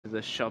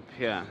the shop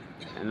here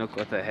and look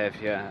what they have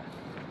here.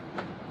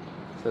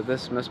 So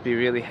this must be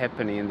really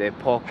happening in their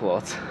park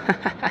lot.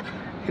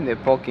 In their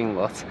parking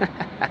lot.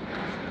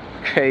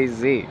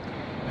 Crazy.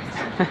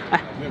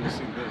 Never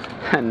seen this.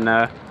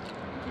 No.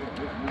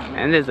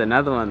 And there's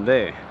another one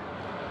there.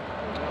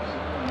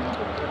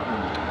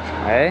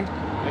 Hey?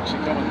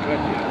 Actually come on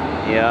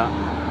track here. Yeah.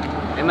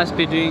 They must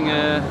be doing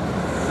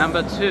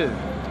number 2.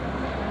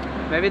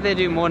 Maybe they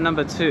do more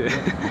number 2.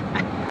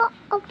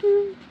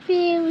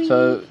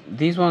 So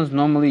these ones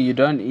normally you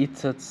don't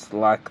eat it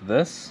like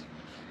this.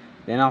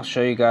 Then I'll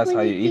show you guys how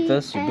you eat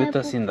this. You put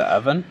this in the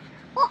oven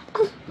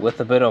with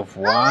a bit of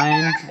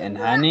wine and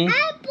honey.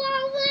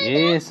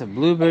 Yes, a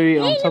blueberry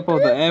on top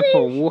of the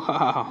apple.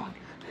 Wow.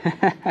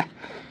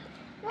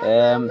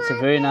 It's a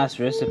very nice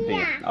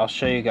recipe. I'll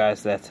show you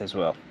guys that as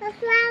well.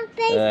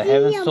 I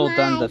haven't still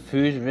done the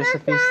food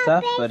recipe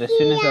stuff, but as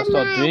soon as I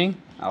start doing,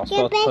 I'll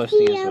start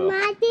posting as well.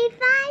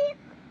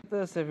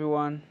 This,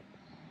 everyone.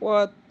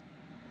 What?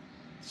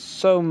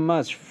 So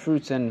much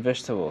fruits and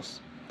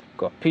vegetables. We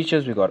got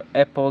peaches, we got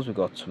apples, we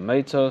got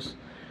tomatoes,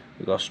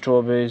 we got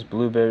strawberries,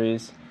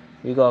 blueberries,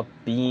 we got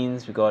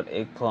beans, we got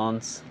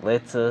eggplants,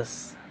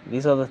 lettuce.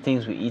 These are the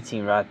things we're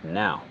eating right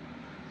now.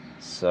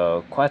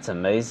 So quite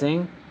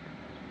amazing,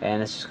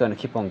 and it's just going to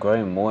keep on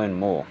growing more and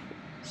more.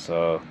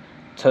 So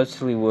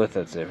totally worth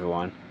it,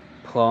 everyone.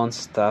 Plant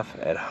stuff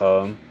at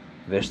home,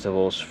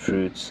 vegetables,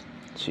 fruits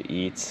to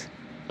eat.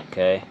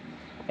 Okay.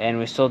 And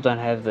we still don't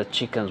have the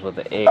chickens with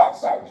the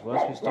eggs.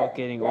 Once we start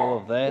getting all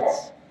of that,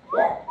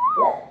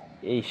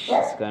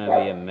 it's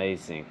gonna be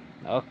amazing.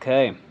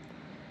 Okay,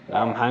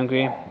 I'm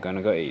hungry. I'm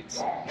gonna go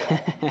eat.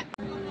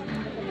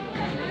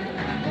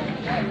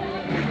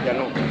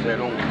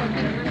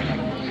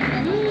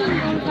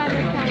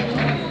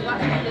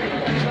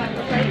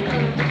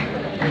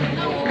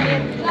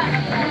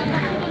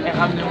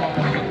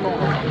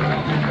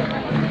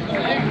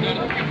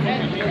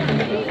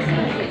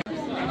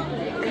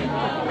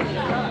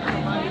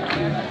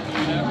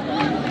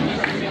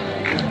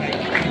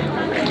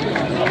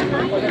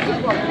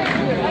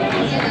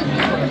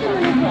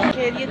 Que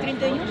é dia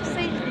 31 de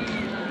 6.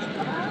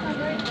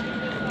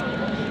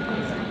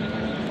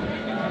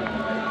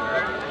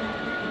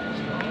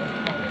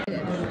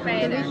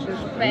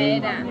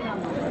 Espera.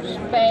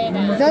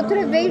 Da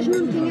outra vez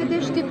não tinha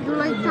deste tipo de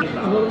leitão.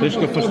 Tens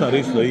que afastar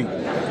isso daí.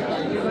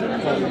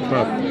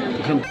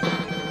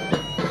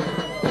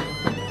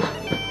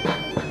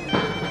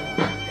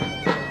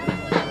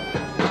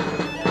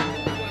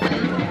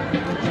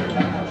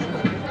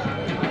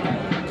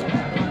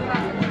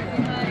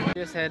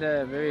 Just had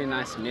a very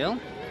nice meal.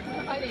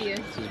 This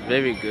is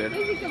very good.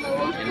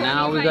 And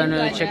now we're going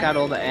to check out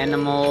all the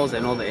animals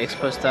and all the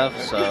expo stuff.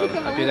 So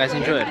hope you guys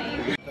enjoy it.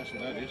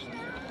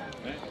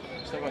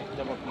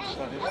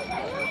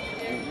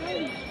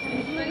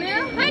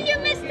 Olha,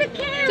 Mr.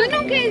 Cow! Tu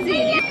não queres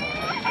ir?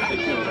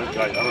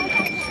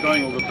 It's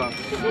going all the time.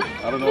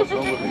 I don't know what's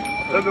wrong with me.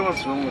 I don't know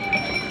what's wrong with me.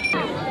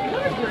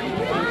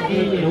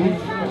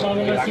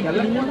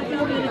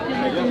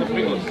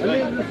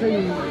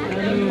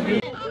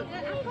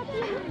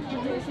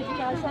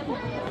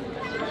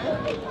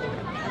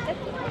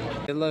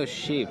 Yellow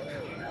sheep.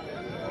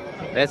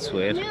 That's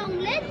weird.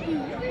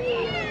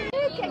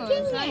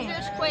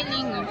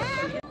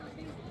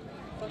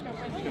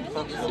 A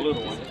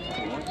little one.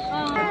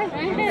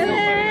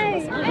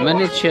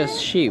 Miniature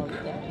sheep.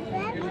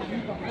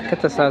 Look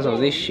at the size of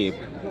this sheep.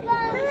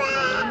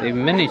 They're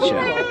miniature.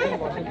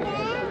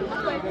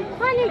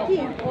 Olha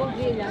aqui.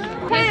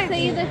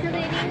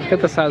 Look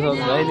at the size of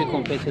the baby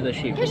compared to the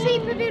sheep. Queres sair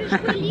para ver os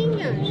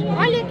coelhinhos?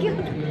 Olha aqui.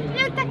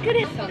 Ele está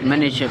querendo.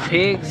 Miniature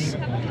pigs.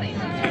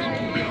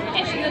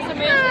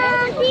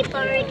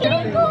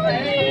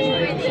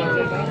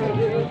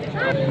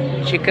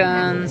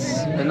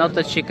 Chickens, but not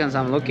the chickens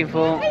I'm looking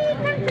for.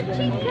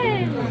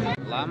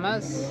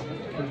 Llamas.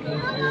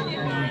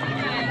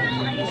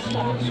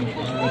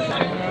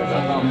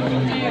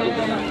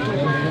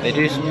 They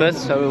do spit,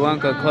 so we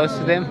won't go close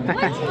to them.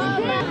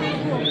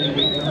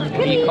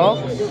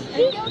 Peacocks.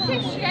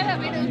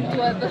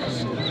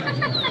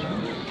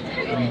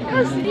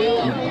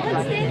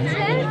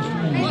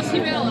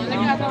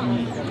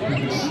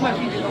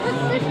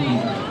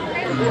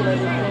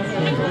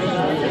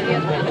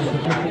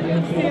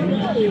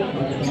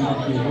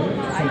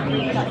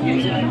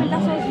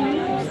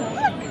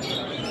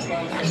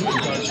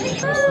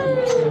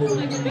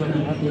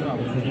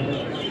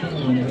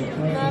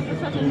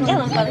 Ela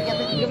não pode aqui da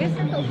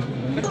cabeça, não.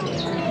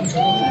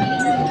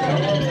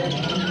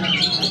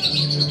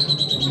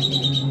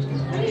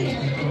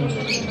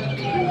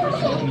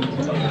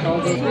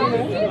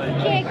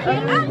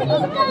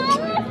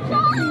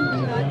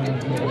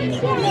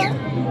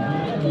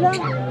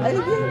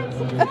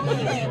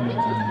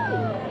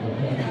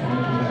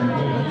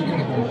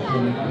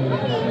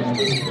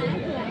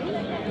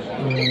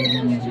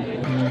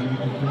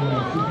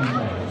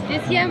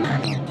 Esse é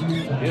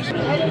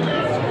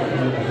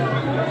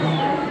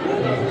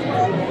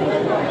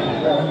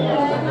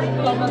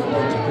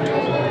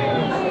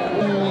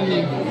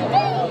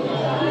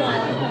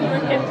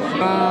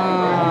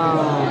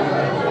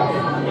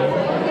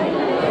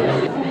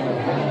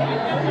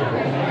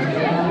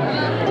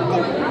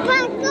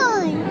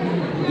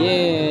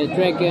Yeah,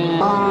 dragon.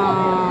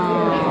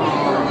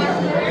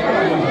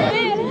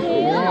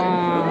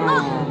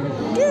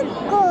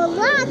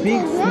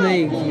 Big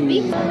snake.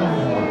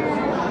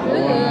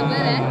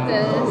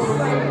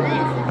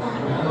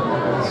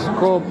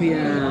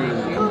 Scorpion.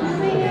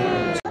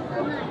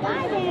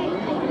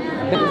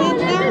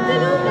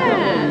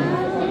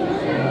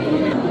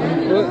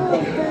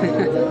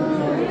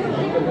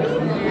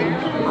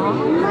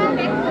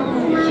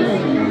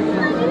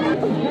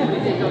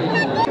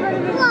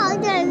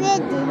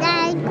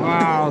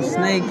 Wow,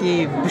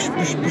 snaky. Push,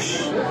 push, push.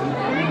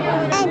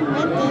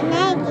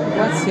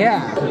 What's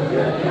here?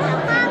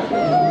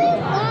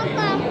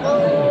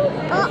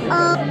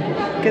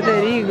 Look at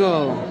that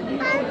eagle.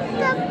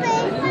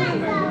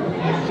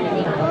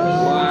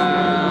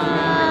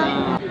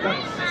 Wow. Look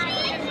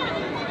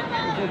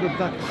at the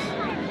ducks.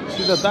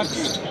 See the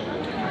ducks?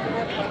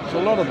 There's a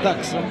lot of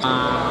ducks. Huh?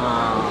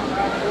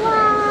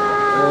 Wow.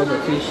 All the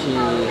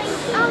fishes.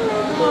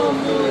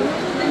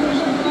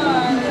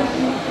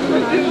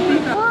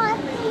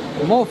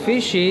 More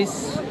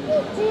fishes.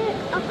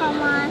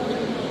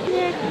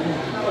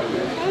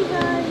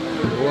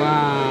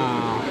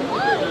 Wow.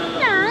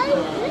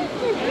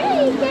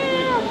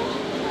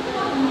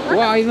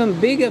 Wow, even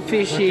bigger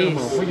fishes.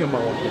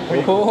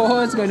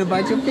 Oh, it's going to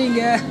bite your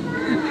finger.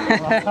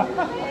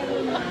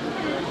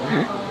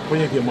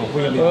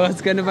 Oh,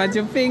 it's going to bite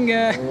your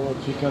finger. Oh,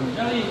 chicken.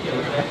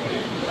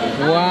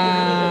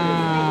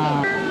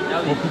 Wow.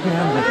 Oh, put your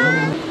hand back.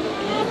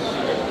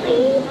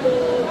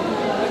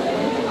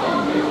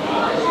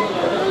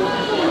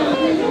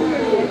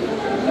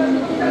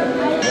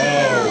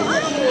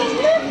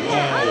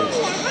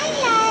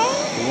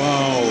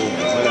 Wow.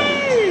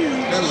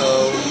 Hello.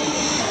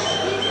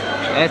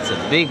 That's a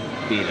big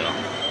beetle.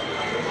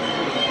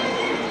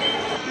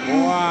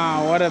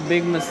 Wow, what a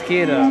big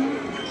mosquito.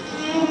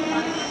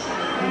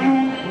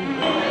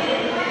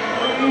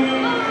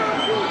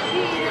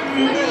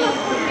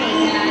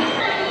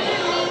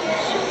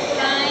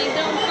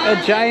 A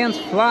giant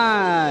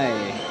fly.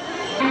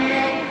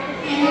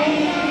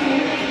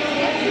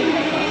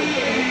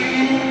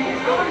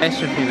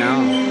 Esta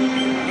final.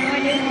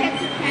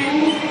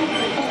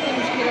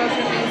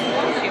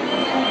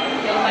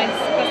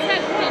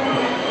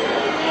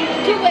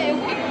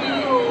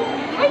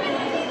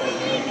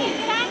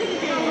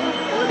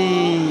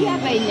 E a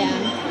abelha?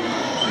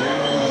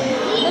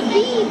 A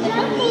vida,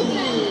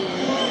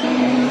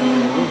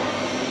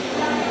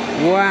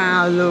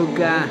 Wow,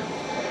 Luca.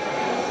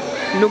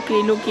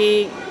 Looky,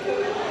 looky.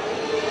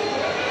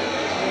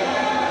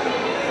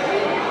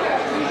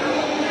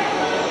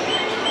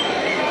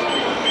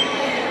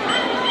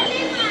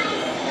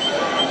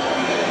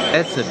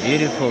 That's a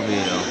beautiful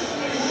beetle.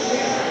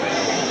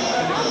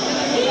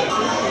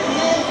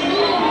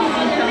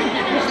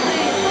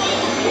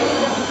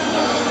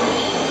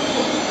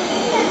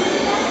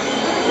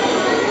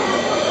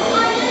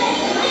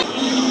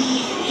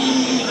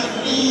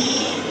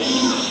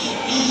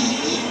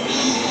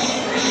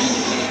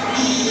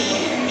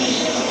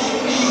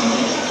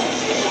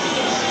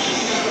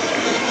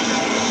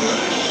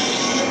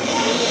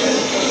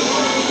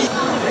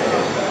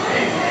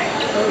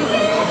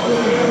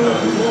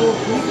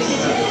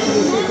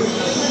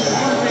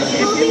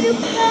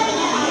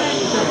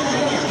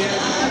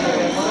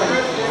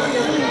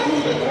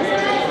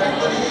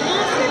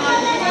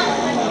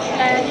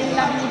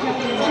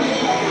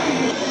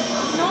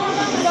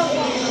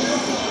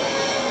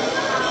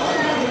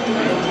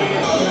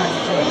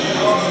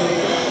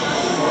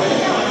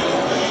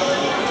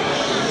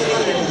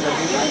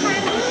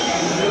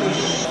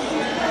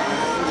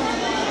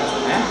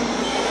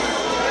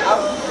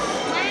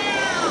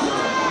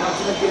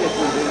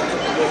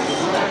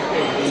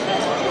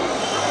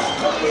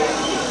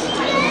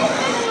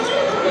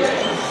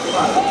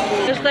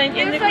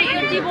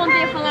 Eu tive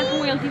ontem a falar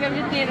com ele, tivemos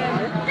a ter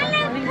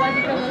a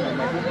linguagem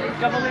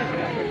cavalesca.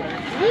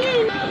 Olha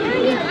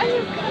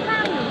o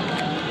cavalo!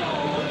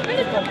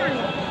 Olha o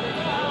cavalo!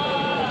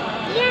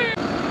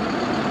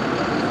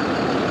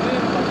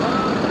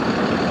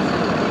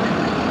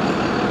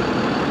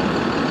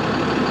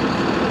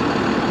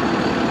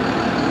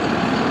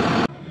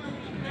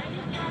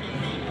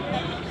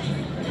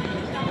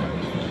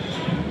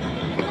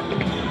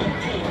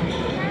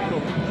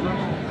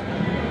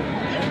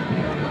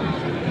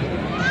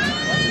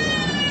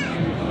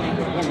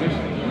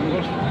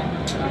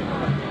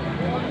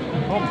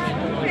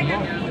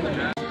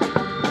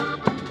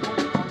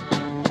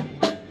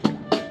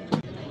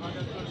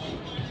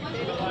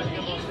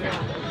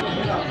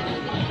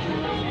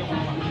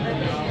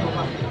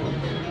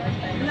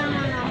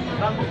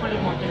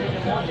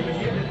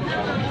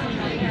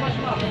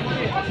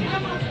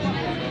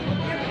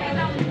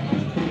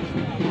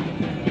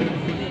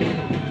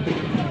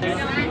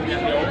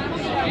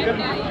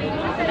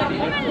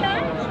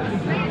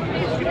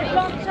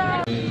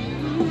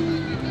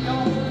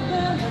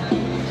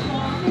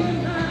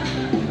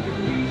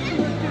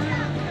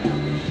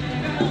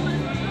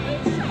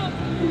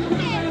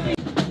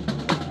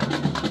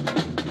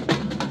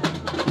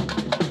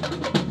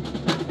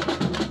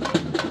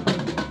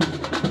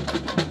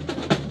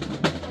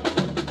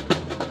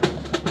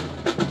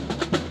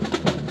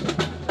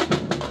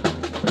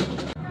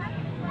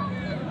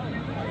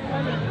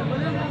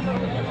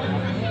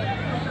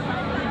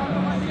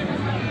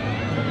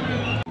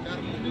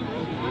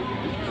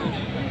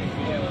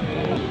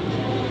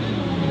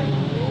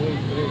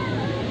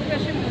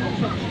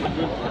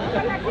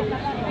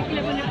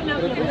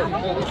 So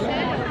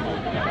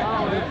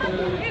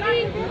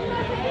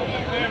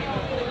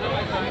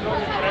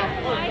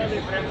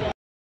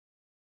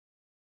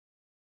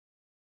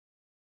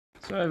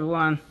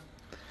everyone,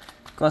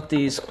 got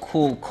these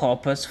cool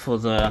carpets for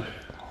the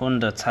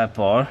Honda Type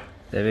R.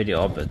 They're really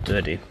a bit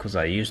dirty because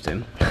I used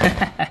them.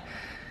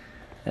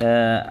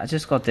 I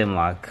just got them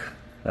like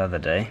the other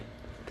day,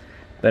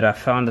 but I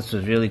found this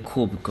was really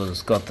cool because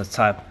it's got the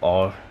Type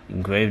R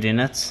engraved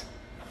in it,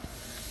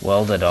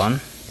 welded on,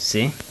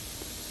 see?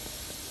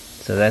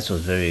 So that was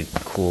very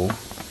cool.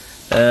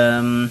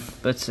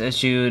 But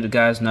as you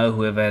guys know,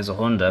 whoever has a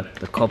Honda,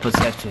 the carpets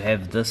have to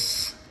have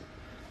this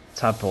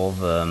type of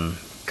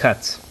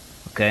cut,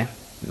 okay?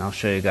 And I'll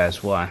show you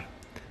guys why.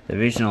 The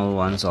original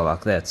ones are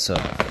like that, so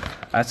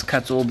I had to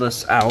cut all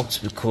this out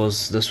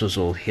because this was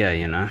all here,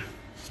 you know,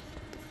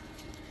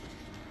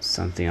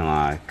 something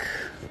like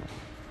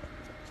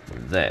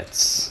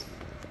that.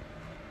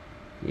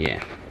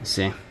 Yeah, you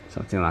see,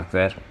 something like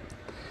that.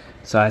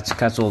 So I had to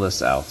cut all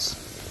this out.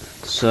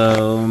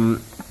 So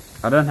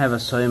I don't have a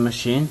sewing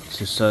machine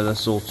to sew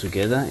this all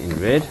together in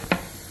red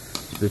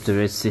with the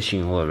red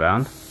stitching all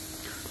around.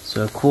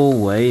 So a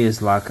cool way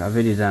is, like, I've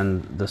already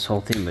done this whole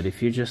thing, but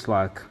if you just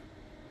like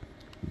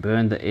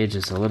burn the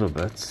edges a little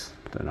bit,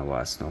 don't know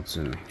why it's not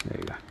zooming, there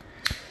you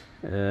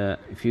go.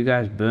 If you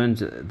guys burn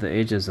the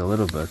edges a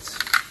little bit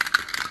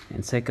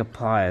and take a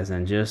pliers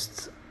and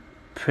just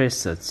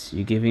press it,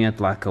 you're giving it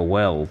like a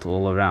weld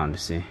all around, you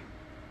see,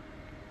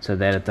 so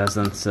that it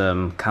doesn't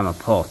come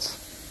apart,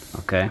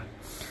 okay?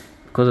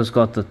 Because it's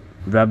got the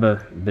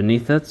rubber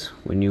beneath it,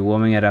 when you're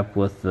warming it up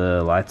with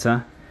the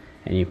lighter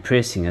and you're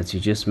pressing it,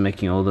 you're just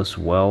making all this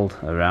weld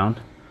around.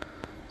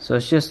 So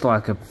it's just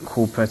like a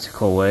cool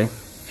practical way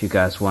if you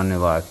guys want to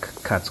like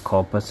cut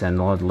carpets and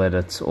not let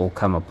it all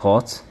come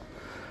apart.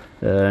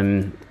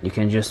 You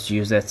can just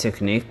use that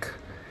technique,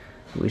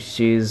 which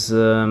is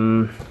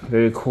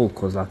very cool,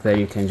 because like that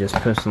you can just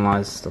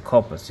personalize the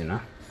carpets, you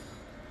know.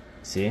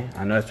 See,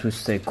 I know it will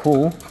stay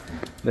cool,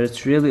 but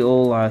it's really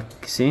all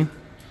like, see,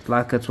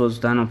 like it was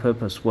done on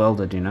purpose,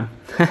 welded, you know.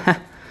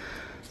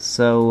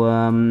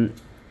 So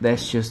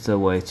that's just a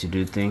way to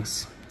do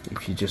things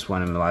if you just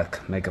want to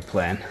like make a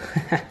plan.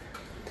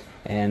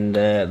 And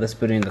let's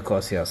put it in the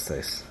car, see how it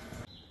stays.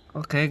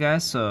 Okay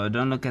guys, so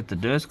don't look at the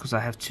dirt because I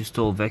have to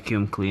still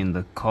vacuum clean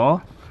the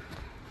car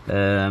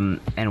and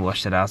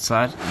wash it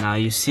outside. Now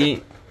you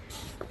see,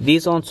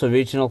 these aren't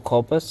original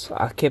carpets.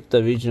 I kept the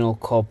original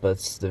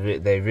carpets,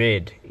 they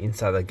red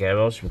inside the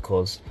garage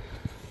because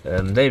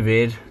they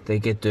red, they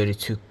get dirty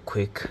too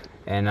quick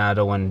and I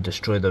don't want to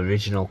destroy the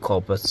original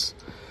carpets.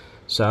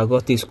 So I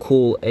got these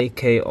cool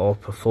AKR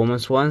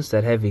performance ones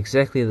that have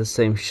exactly the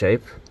same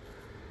shape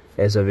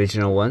as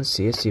original ones.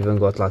 See, it's even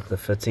got like the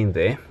fitting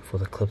there for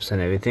the clips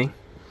and everything.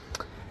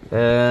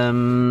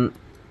 And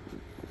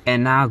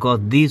now I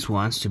got these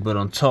ones to put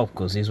on top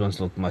because these ones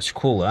look much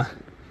cooler.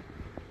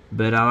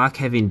 But I like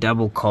having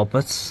double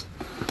carpets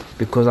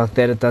because like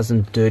that it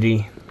doesn't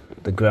dirty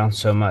the ground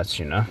so much,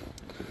 you know.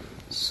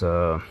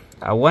 So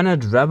I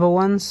wanted rubber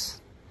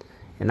ones,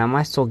 and I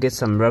might still get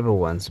some rubber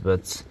ones,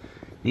 but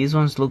these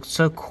ones look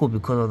so cool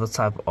because of the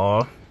Type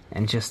R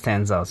and just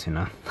stands out, you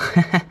know.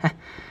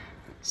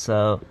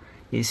 So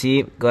you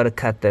see, gotta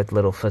cut that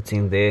little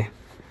fitting there,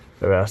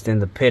 or else then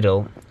the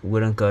pedal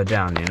wouldn't go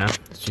down, you know.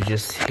 So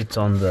just hit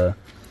on the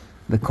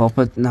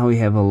carpet. Now we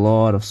have a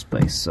lot of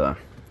space, so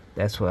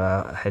that's what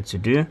I had to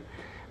do.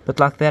 But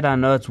like that, I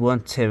know it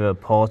won't tear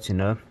apart, you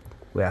know,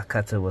 where I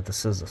cut it with the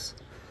scissors.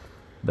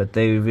 But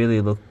they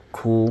really look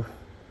cool.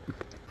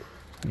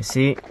 You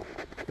see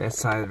that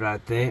side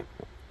right there.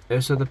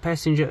 Also the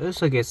passenger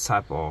also gets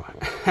Type R.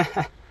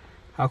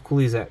 How cool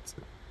is that?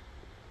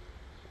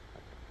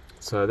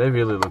 So they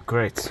really look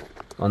great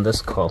on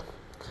this car.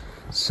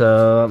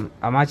 So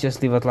I might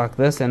just leave it like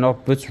this and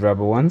not put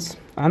rubber ones.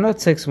 I know it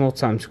takes more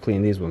time to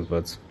clean these ones,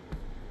 but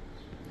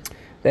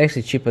they're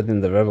actually cheaper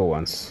than the rubber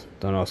ones.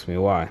 Don't ask me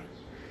why.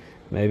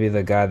 Maybe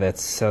the guy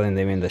that's selling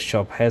them in the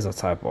shop has a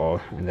Type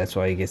R and that's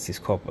why he gets these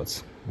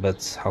carpets.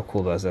 But how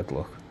cool does that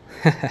look?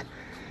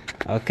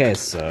 Okay,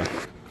 so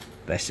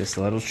that's just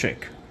a little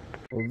trick.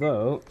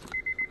 Although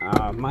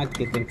I might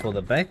get them for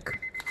the back.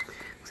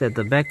 So at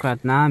the back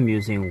right now I'm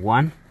using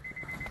 1,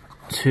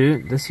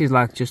 2. This is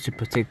like just to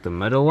protect the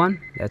middle one.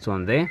 That's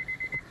one there.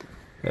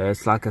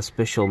 It's like a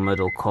special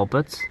middle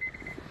carpet.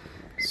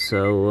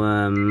 So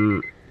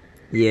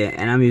yeah,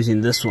 and I'm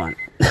using this one.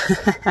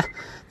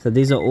 So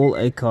these are all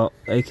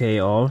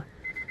AKR,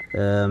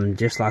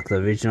 just like the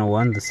original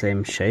one, the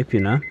same shape, you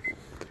know.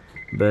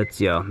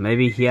 But yeah,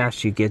 maybe here I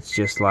should get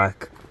just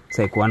like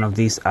take one of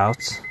these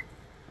out,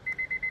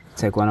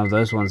 take one of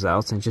those ones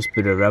out, and just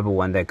put a rubber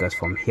one that goes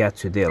from here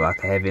to there,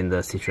 like I have in the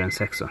Citroen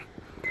Saxo.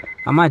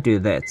 I might do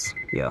that,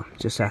 yeah,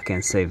 just so I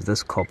can save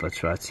this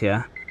carpet right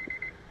here,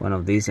 one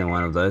of these and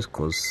one of those,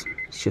 because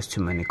it's just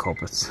too many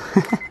carpets.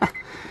 But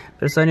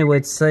it's the only way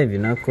to save, you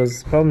know,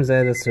 because the problem is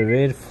that it's a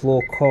red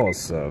floor car,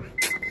 so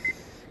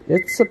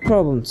it's a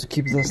problem to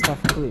keep the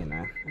stuff clean,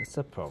 eh? It's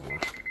a problem.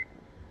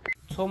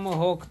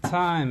 Tomahawk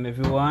time,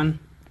 everyone.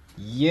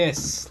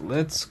 Yes,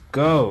 let's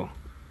go.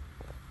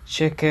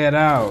 Check it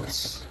out.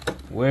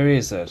 Where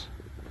is it?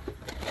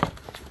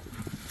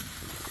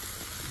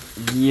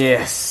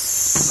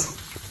 Yes.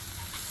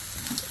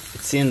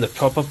 It's in the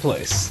proper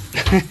place.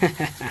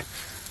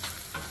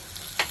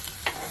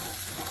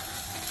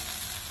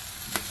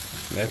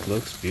 That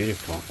looks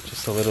beautiful.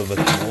 Just a little bit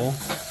more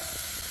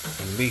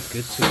and be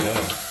good to go.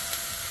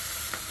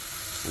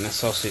 And a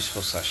sausage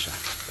for Sasha.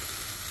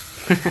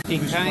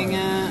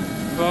 Picanha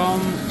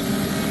from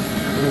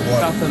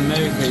South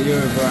America,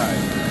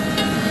 Uruguay.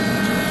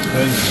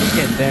 Look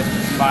at that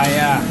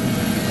fire!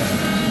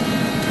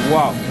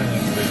 Wow!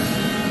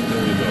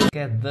 Look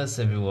at this,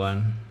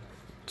 everyone.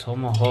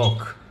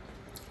 Tomahawk.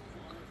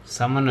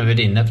 Someone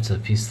already nipped a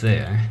piece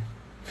there.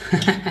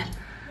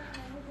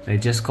 They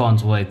just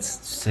can't wait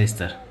to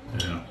taste it.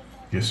 Yeah.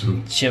 Guess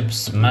who?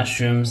 Chips,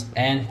 mushrooms,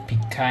 and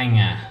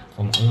picanha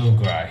from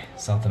Uruguay,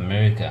 South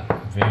America.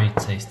 Very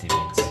tasty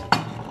bits.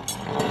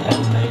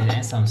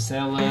 And some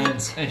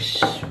salads.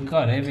 Ish, we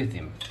got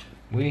everything.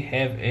 We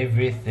have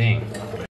everything.